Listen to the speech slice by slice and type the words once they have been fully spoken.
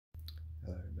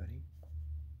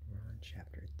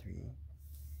chapter 3,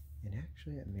 and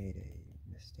actually I made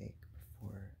a mistake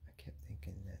before. I kept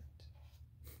thinking that,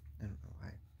 I don't know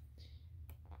why,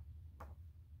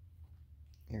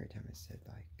 every time I said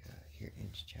like, here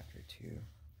ends chapter 2,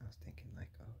 I was thinking like,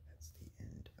 oh, that's the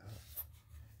end of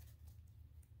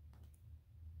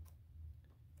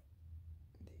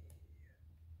the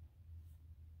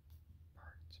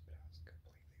parts, but I was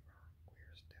completely wrong.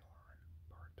 We're still on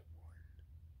part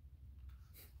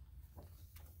 1.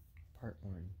 Part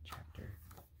 1, chapter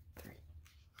 3.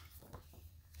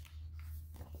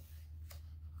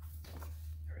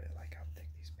 I really like how thick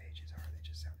these pages are, they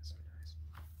just sound so nice.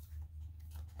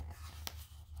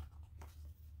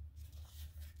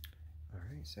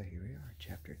 Alright, so here we are,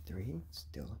 chapter 3,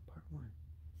 still on part 1.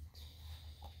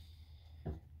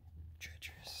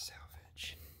 Treacherous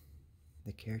Salvage.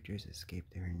 The characters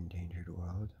escaped their endangered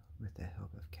world with the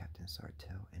help of Captain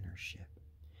Sartell and her ship,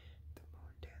 the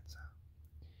Moon Dancer,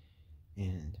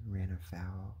 and ran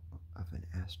afoul of an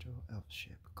astral elf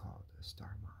ship called a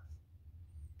Star Moth.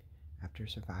 After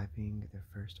surviving their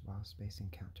first wild space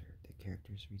encounter, the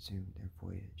characters resumed their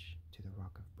voyage to the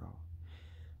Rock of Brawl.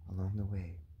 Along the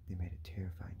way, they made a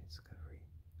terrifying discovery,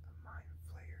 a mind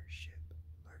flayer ship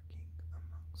lurking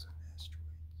among some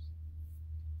asteroids.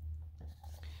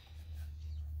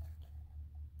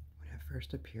 When it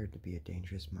first appeared to be a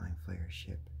dangerous mind flayer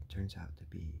ship, it turns out to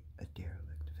be a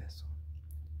derelict vessel.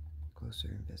 Closer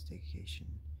investigation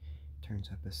turns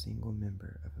up a single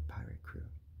member of a pirate crew.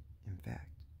 In fact,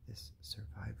 this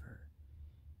survivor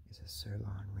is a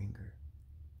Sirloin Ringer,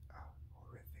 a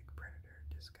horrific predator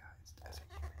disguised as a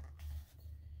human.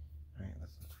 Alright,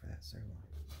 let's look for that Sirloin.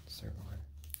 Sirloin.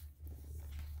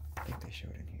 I think they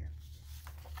showed in here.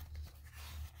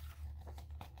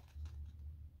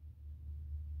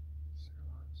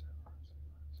 Sirloin, Sirloin,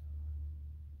 Sirloin, Sirloin.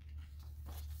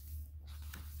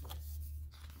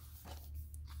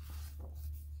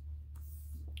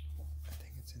 I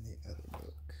think it's in the other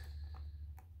book.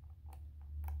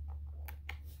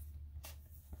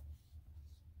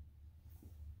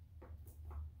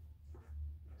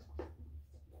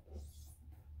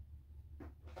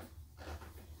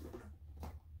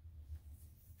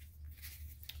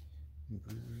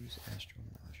 Bruce Astral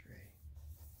Menagerie.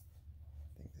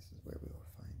 I think this is where we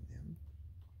will find them.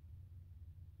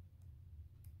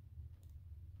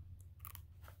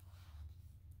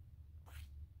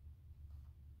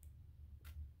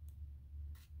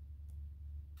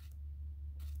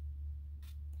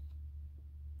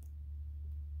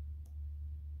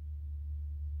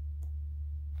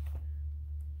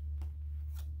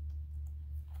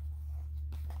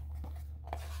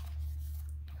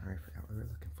 I forgot what we were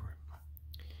looking for.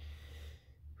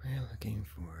 We're looking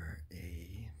for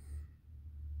a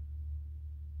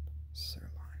Sirloin.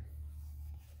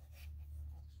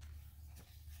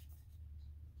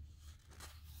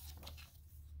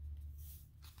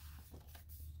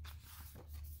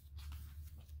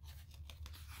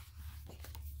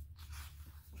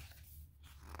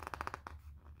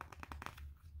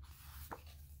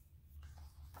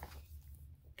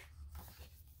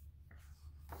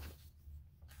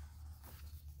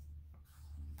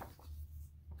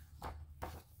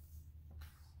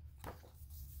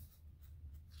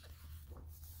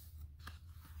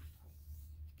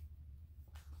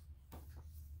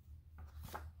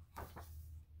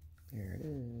 There it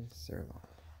is, Sirloin.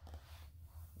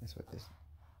 That's what this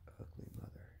ugly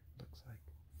mother looks like.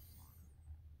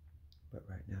 But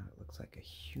right now it looks like a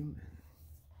human.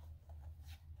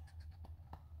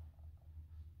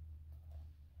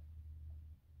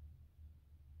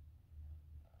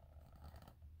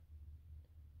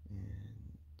 And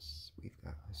we've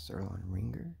got a Sirloin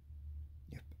Ringer.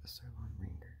 Yep, a Sirloin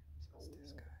Ringer. So it's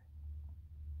this guy.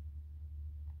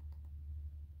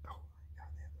 Oh my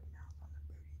god, they have the mouth on the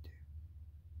booty too.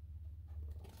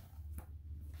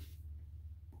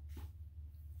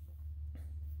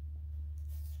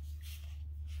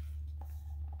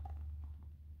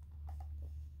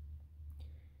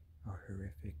 A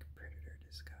horrific predator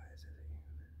disguised as a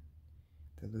human.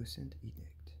 The Lucent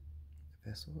Edict. The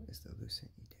vessel is the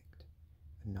Lucent Edict,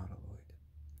 a nautiloid.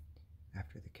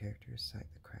 After the characters sight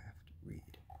the craft,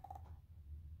 read.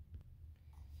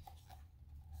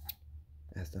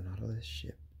 As the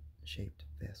Nautilus-shaped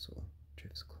vessel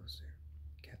drifts closer,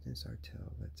 Captain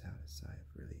Sartell lets out a sigh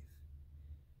of relief.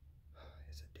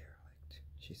 It's a derelict,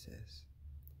 she says,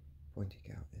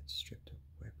 pointing out its stripped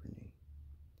weaponry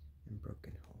and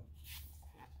broken hull.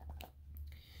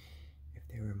 If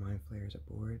there were mind flayers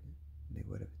aboard, they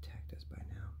would have attacked us by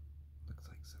now. Looks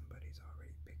like somebody's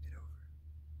already picked it over.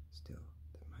 Still,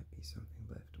 there might be something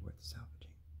left worth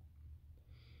salvaging.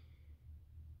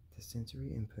 The sensory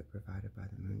input provided by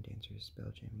the Moondancer's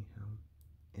spelljamming helm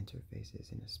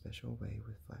interfaces in a special way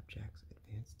with Flapjack's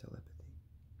advanced telepathy,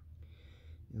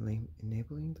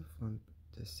 enabling the flump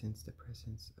to sense the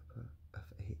presence of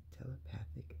a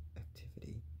telepathic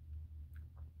activity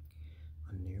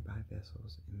on nearby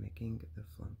vessels and making the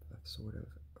flump a sort of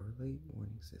early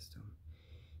warning system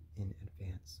in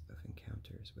advance of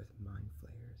encounters with mind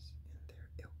flayers and their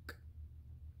ilk.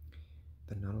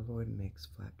 The Nautiloid makes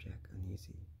Flapjack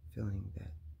uneasy, a feeling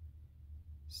that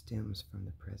stems from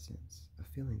the presence of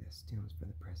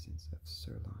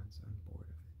Sirlons on board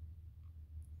of it.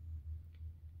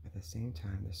 At the same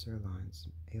time, the Sirlon's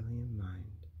alien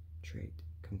mind trait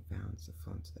confounds the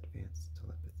flump's advanced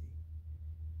telepathy.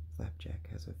 Flapjack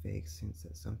has a vague sense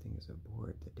that something is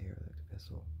aboard the derelict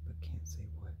vessel, but can't say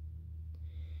what.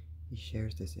 He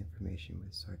shares this information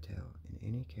with Sartell and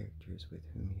any characters with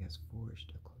whom he has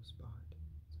forged a close bond.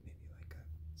 So maybe like a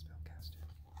spellcaster.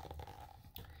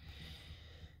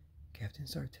 Captain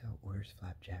Sartell orders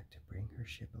Flapjack to bring her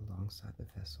ship alongside the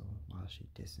vessel while she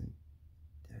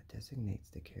designates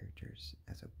the characters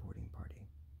as a boarding party,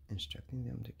 instructing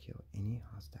them to kill any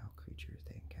hostile creatures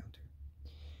they encounter.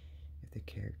 If the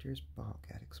characters balk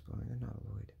at exploring the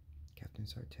Nautiloid, Captain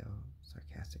Sartell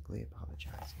sarcastically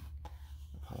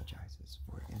apologizes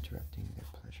for interrupting their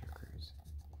pleasure cruise,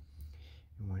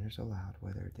 and wonders aloud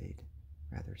whether they'd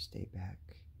rather stay back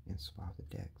and swab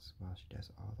the decks while she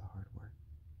does all the hard work.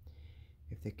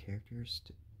 If the characters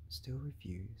still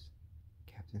refuse,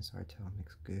 Captain Sartell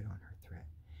makes good on her threat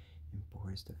and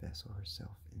boards the vessel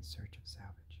herself in search of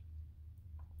Salvage.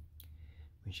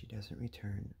 When she doesn't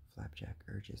return, Flapjack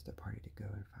urges the party to go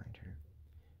and find her,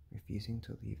 refusing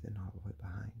to leave the Nautiloid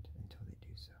behind until they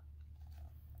do so.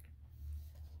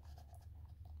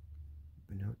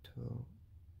 Benotto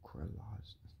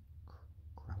Kralazar.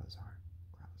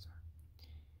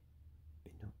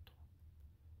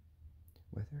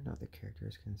 Whether or not the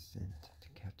characters consent to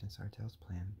Captain Sartell's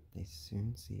plan, they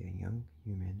soon see a young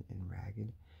human in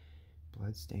ragged,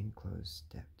 blood-stained clothes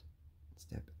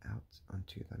step out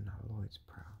onto the Nautiloid's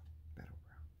battle prow.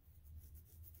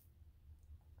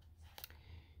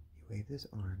 He waves his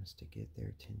arms to get their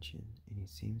attention, and he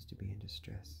seems to be in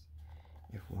distress.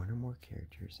 If one or more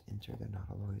characters enter the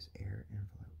Nautiloid's air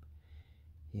envelope,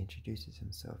 he introduces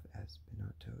himself as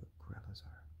Benotto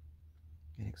Kralazar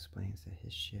and explains that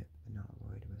his ship, the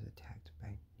Nautiloid, was attacked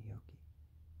by Nioki.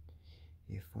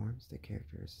 He informs the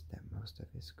characters that most of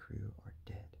his crew are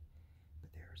dead,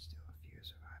 but there are still a few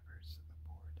survivors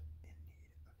aboard in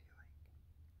need of healing.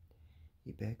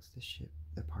 He begs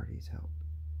the party's help.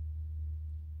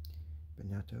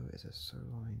 Benotto is a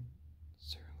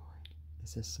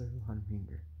Sirlon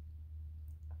ringer,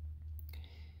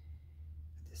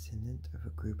 a descendant of a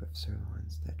group of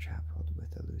Sirlons that traveled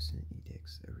with the Lucent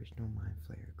Edict's original Mind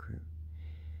Flayer crew.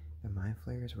 The Mind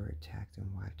Flayers were attacked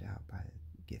and wiped out by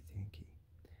Githyanki,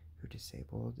 who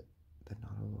disabled the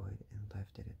Nautiloid and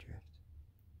left it adrift.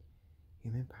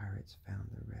 Human pirates found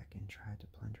the wreck and tried to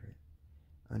plunder it,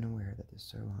 unaware that the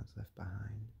Sirlons left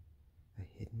behind a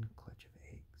hidden clutch of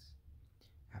eggs.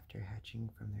 After hatching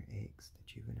from their eggs, the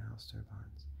juvenile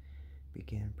Sirlons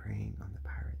began preying on the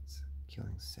pirates,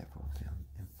 killing several of them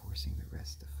and forcing the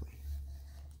rest to flee.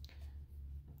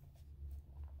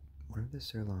 One of the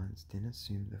Sirlons then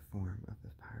assumed the form of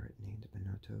the pirate named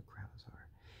Benotto Kralazar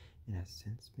and has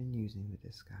since been using the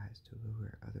disguise to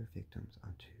lure other victims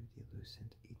onto the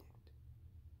Lucent Edict.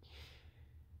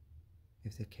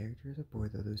 If the characters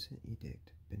aboard the Lucent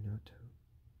Edict, Benotto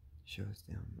shows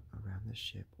them around the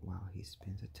ship while he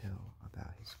spins a tale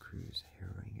about his crew's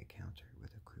harrowing encounter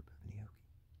with a group of Nioki.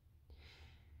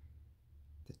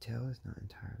 The tale is not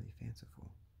entirely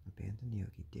fanciful. A band of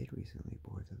Nioki did recently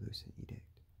board the Lucent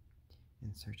Edict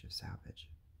in search of Salvage,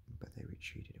 but they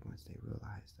retreated once they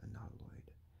realized the Nautiloid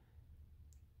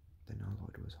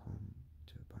was home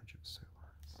to a bunch of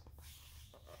Sirlons.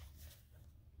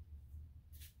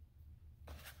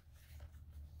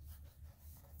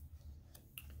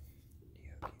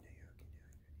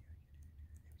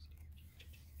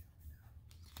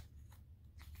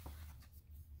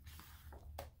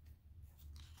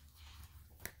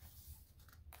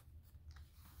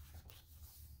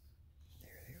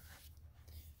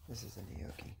 This is a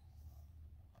Nioki.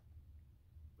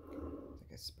 It's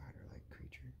like a spider-like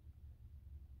creature.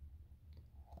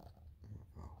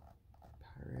 Oh,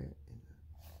 pirate and a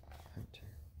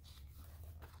hunter.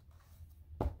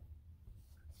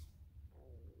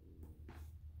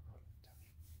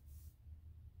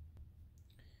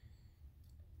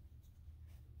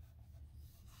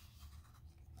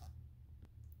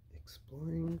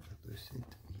 Exploring the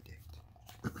Lucent Edict.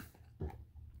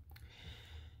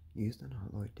 Use the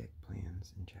Nautiloid deck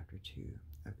plans in Chapter 2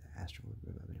 of the Astral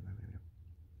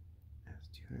has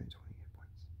 228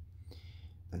 points.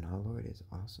 The Nautiloid is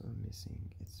also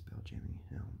missing its Spelljamming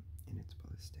helm in its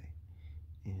ballista,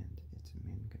 and its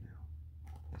mangonel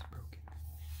is broken.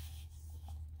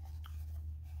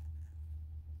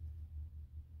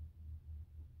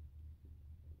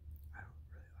 I don't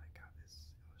really like how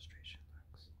this illustration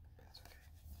looks, but it's okay.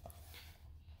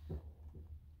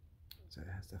 So it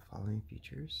has the following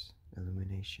features: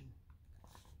 illumination.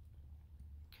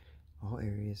 All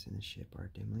areas in the ship are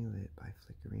dimly lit by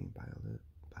flickering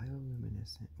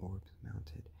bioluminescent orbs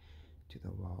mounted to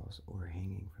the walls or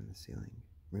hanging from the ceiling.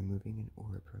 Removing an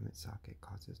orb from its socket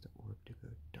causes the orb to go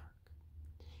dark.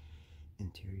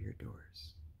 Interior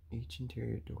doors. Each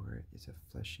interior door is a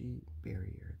fleshy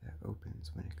barrier that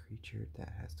opens when a creature that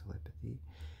has telepathy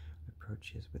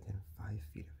approaches within 5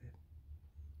 feet of it,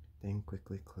 then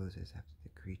quickly closes after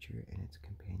the creature and its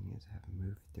companions have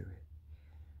moved through it.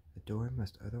 The door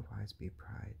must otherwise be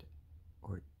pried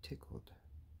or tickled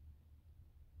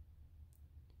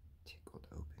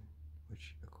open,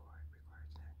 which requires an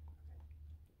action.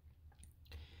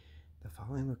 Okay. The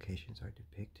following locations are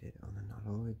depicted on the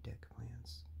Nautiloid deck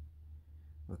plans.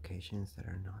 Locations that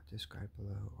are not described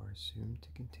below are assumed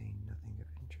to contain nothing of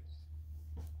interest.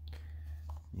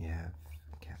 You have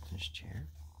a captain's chair.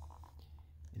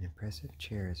 An impressive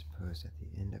chair is posed at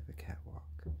the end of a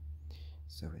catwalk,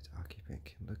 so its occupant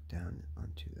can look down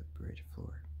onto the bridge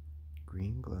floor.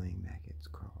 Green glowing maggots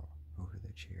crawl over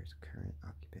the chair's current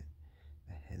occupant,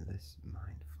 a headless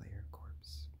mind flayer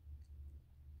corpse.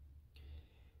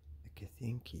 A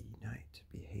Githyanki knight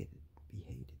beheaded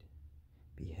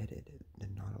the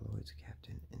Nautiloid's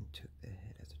captain and took the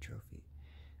head as a trophy,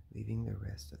 leaving the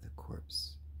rest of the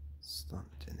corpse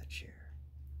slumped in the chair.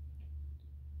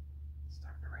 It's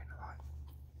starting to rain a lot.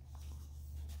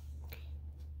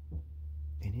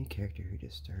 Any character who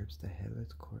disturbs the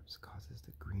headless corpse causes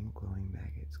the green glowing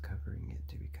maggots covering it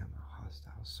to become a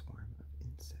hostile swarm of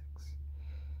insects.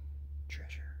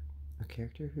 Treasure. A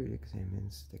character who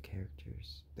examines the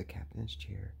captain's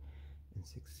chair and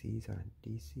succeeds on a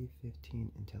DC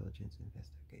 15 intelligence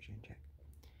investigation check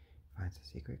finds a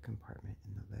secret compartment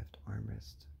in the left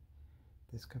armrest.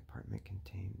 This compartment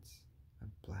contains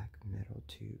a black metal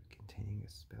tube containing a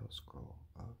spell scroll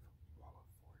of Wall of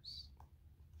Force.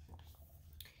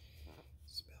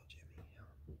 Spelljamming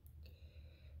helm.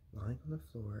 Lying on the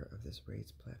floor of this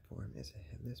raised platform is a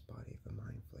headless body of a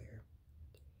mind flayer.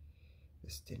 The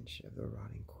stench of the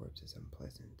rotting corpse is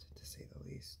unpleasant, to say the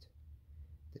least.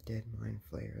 The dead mind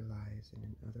flayer lies in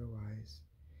an otherwise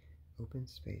open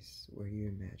space where you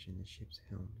imagine the ship's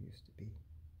helm used to be.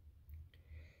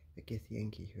 The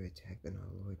Githyanki who attacked the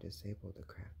Nautiloid disabled the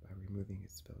craft by removing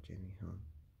its spelljamming helm.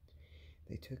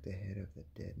 They took the head of the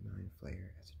dead mind flayer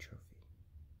as a trophy.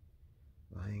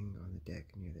 Lying on the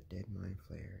deck near the dead mind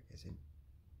flayer is an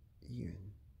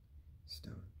Ewan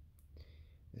stone.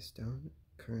 The stone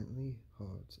currently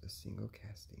holds a single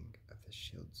casting of the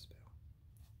shield spell.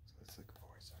 So let's look for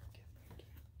our Githyanki.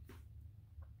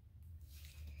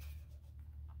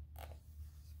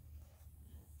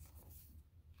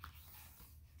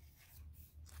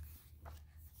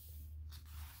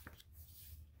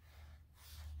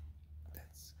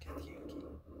 That's Githyanki.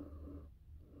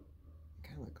 They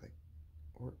kind of look like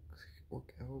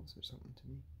orc elves or something to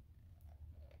me.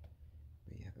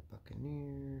 But you have a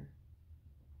buccaneer,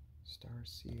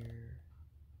 starseer,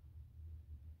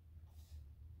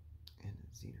 and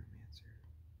a xenomancer.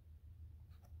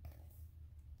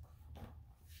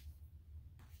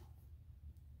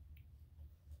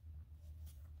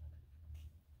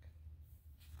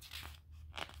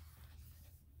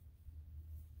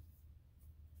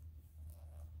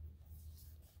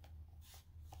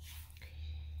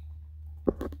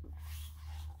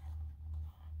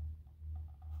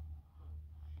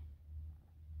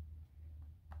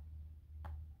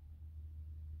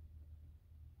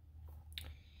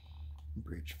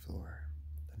 Bridge floor.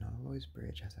 The Nautiloid's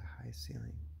bridge has a high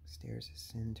ceiling. Stairs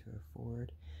ascend to a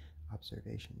forward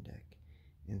observation deck,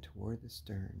 and toward the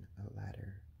stern, a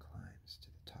ladder climbs to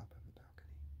the top of a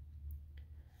balcony.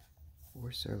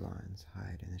 4 sirloins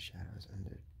hide in the shadows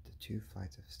under the 2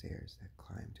 flights of stairs that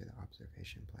climb to the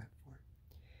observation platform.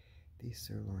 These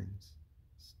sirloins,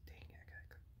 dang, I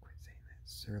gotta quit saying that.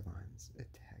 Sirloins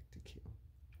attack to kill.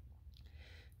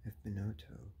 If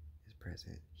Benotto is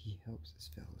present, he helps his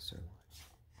fellow sirloins.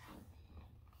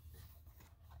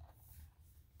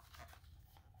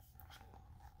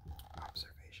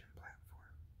 Observation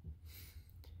platform.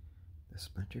 The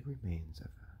splintered remains of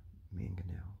a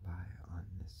mangonel lie on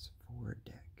this forward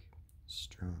deck,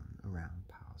 strewn around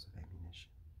piles of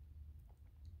ammunition.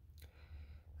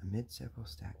 Amid several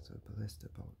stacks of ballista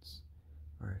bolts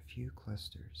are a few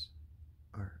clusters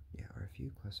of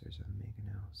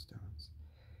mangonel stones.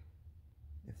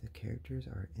 If the characters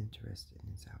are interested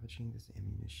in salvaging this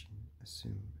ammunition,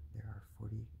 assume there are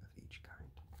 40 of each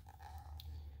kind.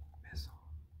 Mess hall.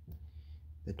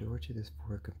 The door to this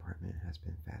forward compartment has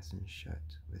been fastened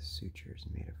shut with sutures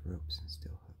made of ropes and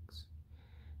steel hooks.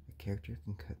 A character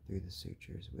can cut through the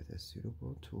sutures with a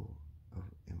suitable tool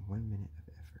in 1 minute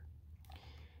of effort,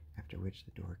 after which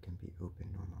the door can be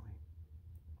opened normally.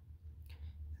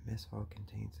 The mess hall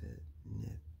contains a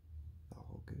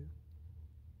Nithalgu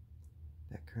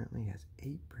that currently has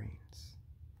 8 brains.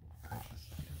 Alright, let's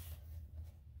look it up.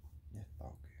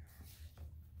 Nithalgu.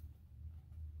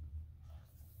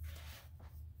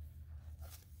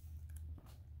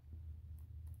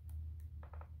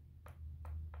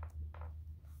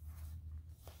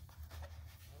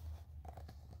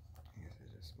 I guess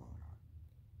there's a smaller one.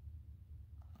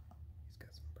 He's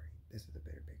got some brains. This is a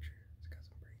better picture. He's got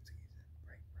some brain skis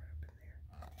right up in there.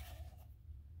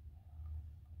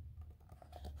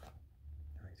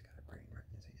 Now he's got a brain right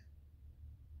in his hand.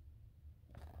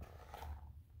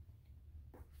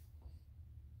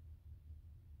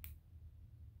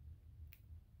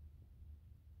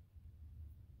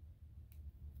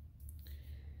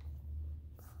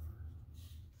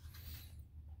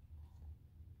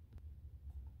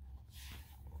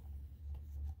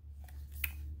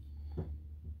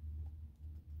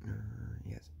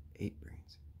 He has 8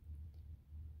 brains.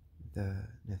 The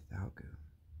Nithalgu,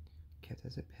 kept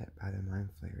as a pet by the Mind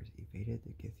Flayers, evaded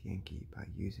the Githyanki by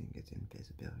using its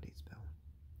invisibility spell.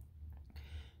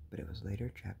 But it was later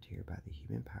trapped here by the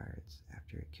human pirates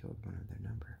after it killed one of their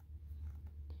number.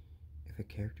 If a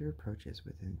character approaches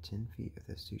within 10 feet of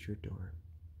the sutured door,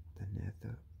 the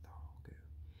Nithalgu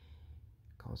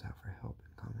calls out for help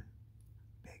in common,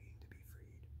 begging to be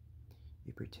freed.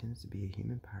 He pretends to be a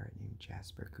human pirate named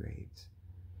Jasper Graves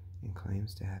and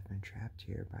claims to have been trapped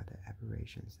here by the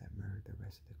aberrations that murdered the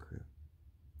rest of the crew.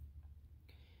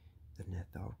 The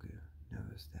Nithalgu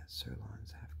knows that Sirlons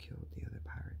have killed the other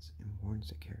pirates and warns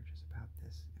the characters about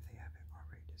this if they haven't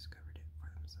already discovered it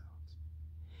for themselves.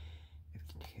 If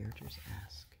the characters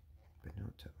ask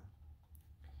Benotto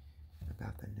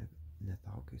about the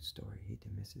Nithalgu story, he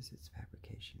dismisses it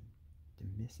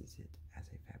as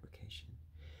a fabrication,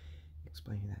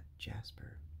 explaining that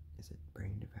Jasper is a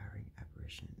brain-devouring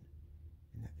apparition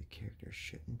and that the characters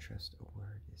shouldn't trust a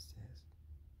word it says,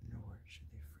 nor should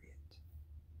they free it.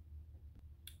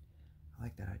 I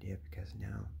like that idea because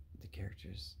now the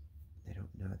characters, they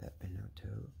don't know that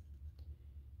Benotto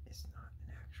is not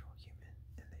an actual human,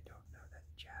 and they don't know that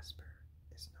Jasper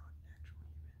is not an actual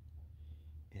human.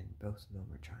 And both of them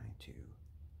are trying to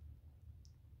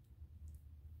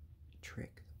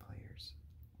trick the players.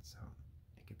 So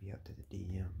it could be up to the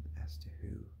DM as to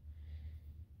who,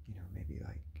 maybe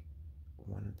like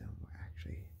one of them will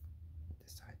actually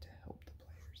decide to help the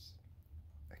players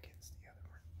against the other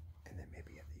one. And then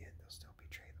maybe at the end they'll still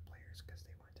betray the players because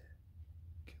they want to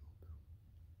kill them.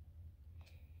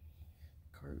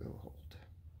 Cargo hold.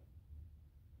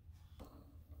 Oh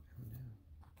no.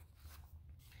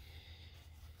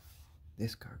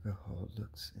 This cargo hold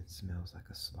looks and smells like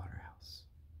a slaughterhouse.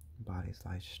 Bodies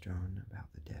lie strewn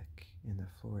about the deck, and the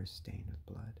floor is stained with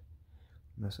blood.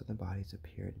 Most of the bodies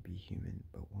appear to be human,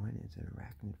 but one is an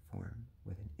arachnid form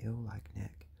with an eel-like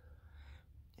neck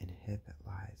and head that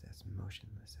lies as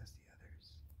motionless as the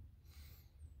others.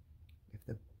 If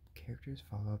the characters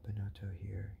follow Benotto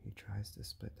here, he tries to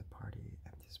split the party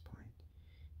at this point.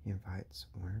 He invites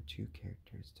 1 or 2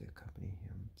 characters to accompany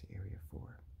him to Area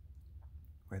 4,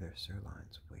 where their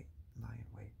sirloins lie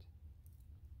in wait,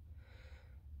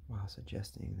 while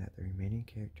suggesting that the remaining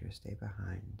characters stay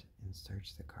behind and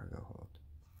search the cargo hold.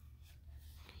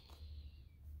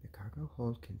 The cargo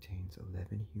hold contains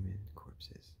 11 human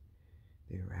corpses.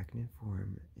 The arachnid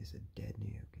form is a dead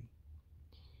Nyogi.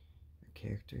 A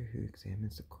character who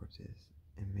examines the corpses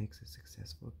and makes a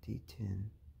successful DC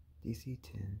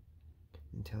 10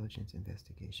 intelligence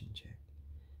investigation check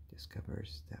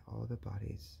discovers that all the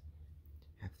bodies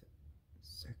have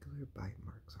circular bite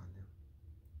marks on them,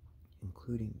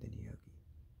 including the Nyogi.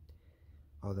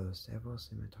 Although several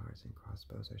scimitars and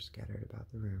crossbows are scattered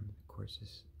about the room, the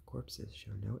corpses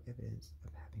show no evidence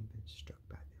of having been struck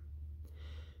by them.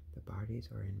 The bodies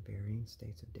are in varying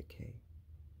states of decay.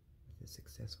 With a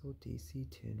successful DC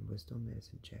 10 Wisdom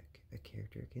Medicine check, a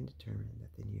character can determine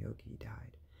that the Nyogi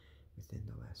died within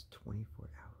the last 24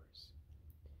 hours.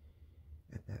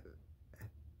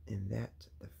 And that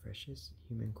the freshest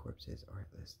human corpses are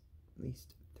at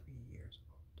least 3 years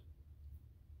old.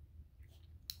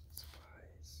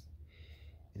 Supplies.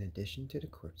 In addition to the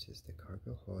corpses, the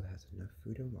cargo hold has enough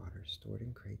food and water stored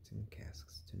in crates and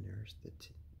casks to nourish the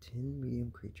 10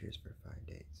 medium creatures for 5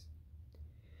 days.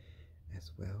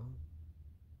 As well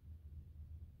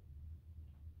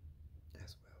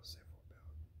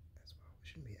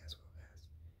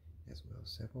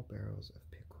several barrels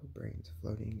of pickled brains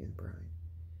floating in brine,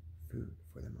 food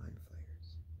for the mind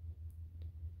flayers.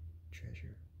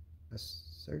 Treasure. A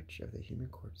search of the human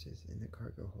corpses in the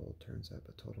cargo hold turns up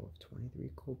a total of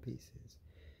 23 gold pieces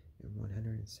and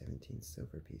 117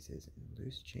 silver pieces in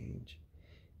loose change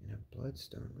and a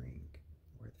bloodstone ring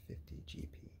worth 50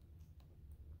 GP.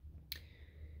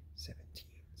 17.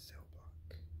 Cell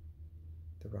block.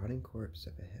 The rotting corpse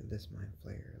of a headless mind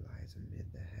flayer lies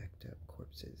amid the hacked up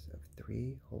corpses of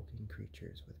 3 hulking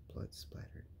creatures with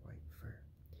blood-splattered white fur.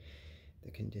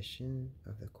 The condition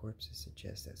of the corpses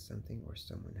suggests that something or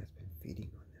someone has been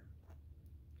feeding on them.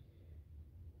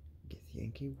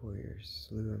 Githyanki warriors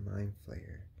slew a mind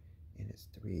flayer and its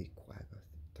 3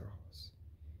 Quaggoth thralls,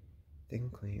 then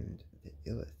claimed the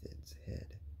Illithid's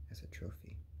head as a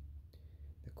trophy.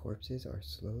 The corpses are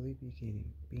slowly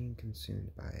being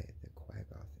consumed by the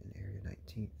Quaggoth in Area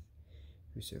 19th,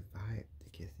 who survived the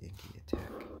Githyanki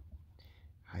attack,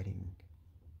 hiding.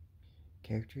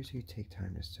 Characters who take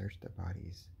time to search the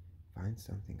bodies find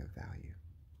something of value.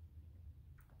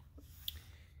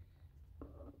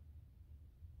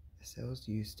 The cells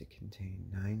used to contain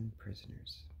 9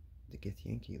 prisoners. The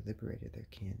Githyanki liberated their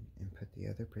kin and put the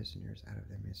other prisoners out of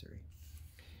their misery.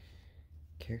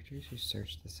 Characters who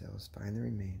search the cells find the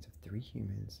remains of 3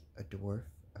 humans, a dwarf,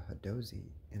 a Hadozi,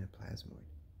 and a plasmoid.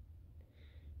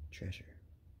 Treasure.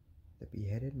 The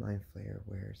beheaded mind flayer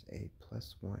wears a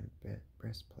 +1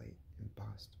 breastplate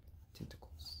embossed with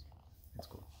tentacles. That's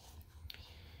cool.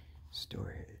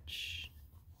 Storage.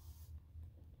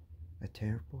 A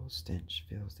terrible stench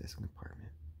fills this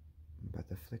compartment, but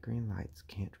the flickering lights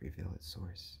can't reveal its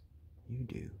source. You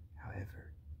do,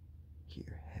 however,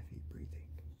 hear heavy breathing.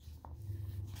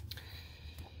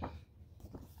 A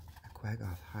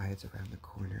Quaggoth hides around the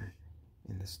corner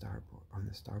on the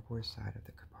starboard side of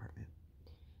the compartment,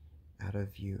 out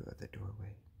of view of the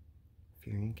doorway.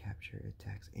 Fearing capture, it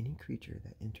attacks any creature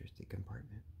that enters the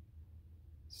compartment.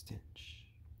 Stench.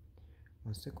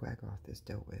 Once the Quaggoth is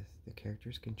dealt with, the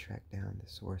characters can track down the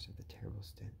source of the terrible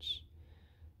stench.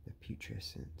 The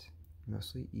putrescent,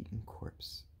 mostly eaten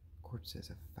corpses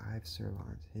of 5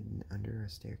 sirloins hidden under a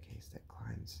staircase that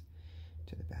climbs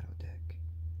to the battle deck.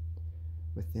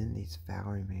 Within these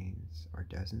foul remains are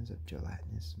dozens of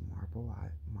gelatinous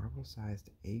marble-sized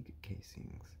egg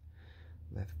casings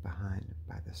left behind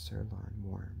by the sirloin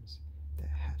worms that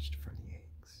hatched from the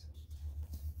eggs.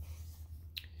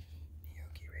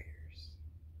 Neogi Raiders.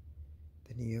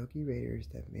 The Neogi Raiders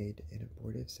that made an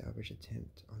abortive salvage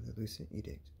attempt on the Lucent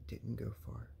Edict didn't go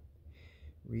far,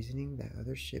 reasoning that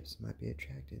other ships might be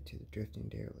attracted to the drifting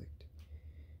derelict.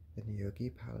 The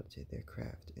Neogi piloted their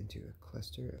craft into a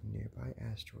cluster of nearby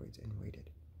asteroids and waited.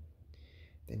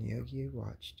 The Neogi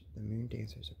watched the moon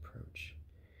dancers approach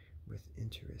with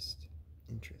interest,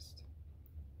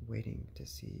 waiting to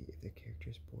see if the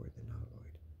characters board the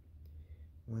nautiloid.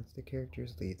 Once the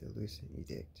characters leave the Lucent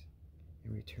Edict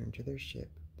and return to their ship,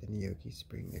 the Neogi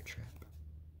spring their trap.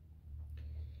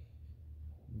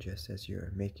 Just as you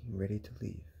are making ready to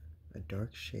leave, a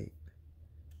dark shape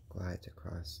glides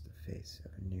across the face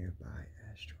of a nearby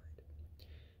asteroid.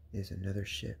 It is another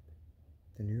ship.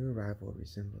 The new arrival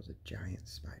resembles a giant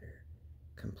spider,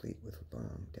 complete with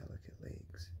long, delicate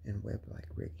legs and web-like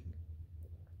rigging.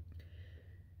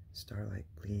 Starlight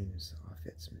gleams off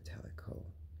its metallic hull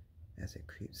as it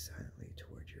creeps silently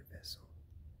toward your vessel.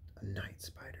 "A night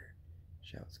spider,"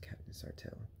 shouts Captain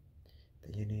Sartell.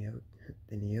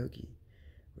 The Neogi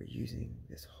were using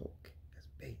this hulk as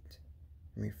bait,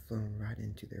 and we've flown right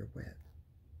into their web.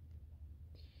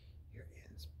 Here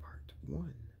ends part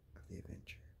 1 of the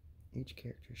adventure. Each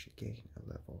character should gain a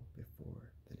level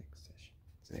before the next session.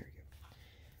 So there we go.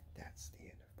 That's the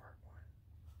end of part 1.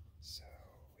 So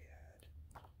we had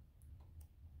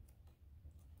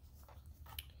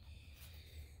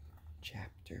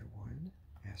Chapter 1,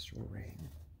 Astral Rain,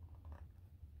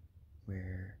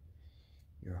 where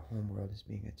your homeworld is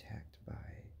being attacked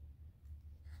by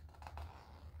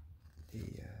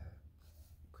the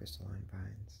crystalline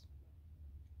vines.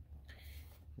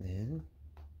 Then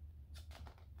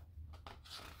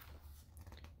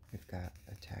we've got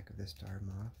Attack of the Star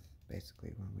Moth,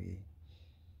 basically when we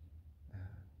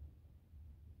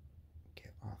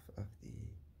get off of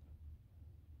the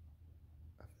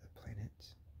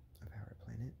planet, of our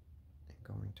planet, and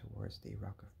going towards the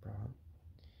Rock of Brawl.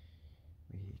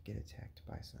 We get attacked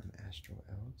by some astral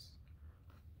elves.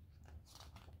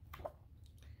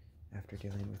 after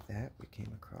dealing with that, we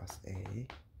came across a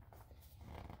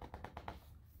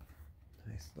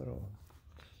nice little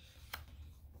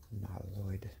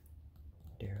nautiloid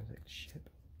derelict ship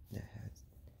that had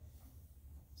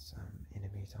some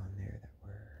enemies on there that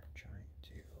were trying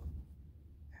to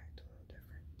act a little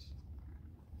different.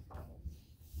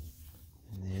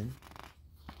 And then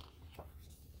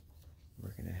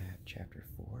we're going to have chapter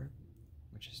 4,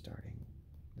 which is starting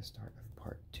the start of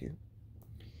part 2.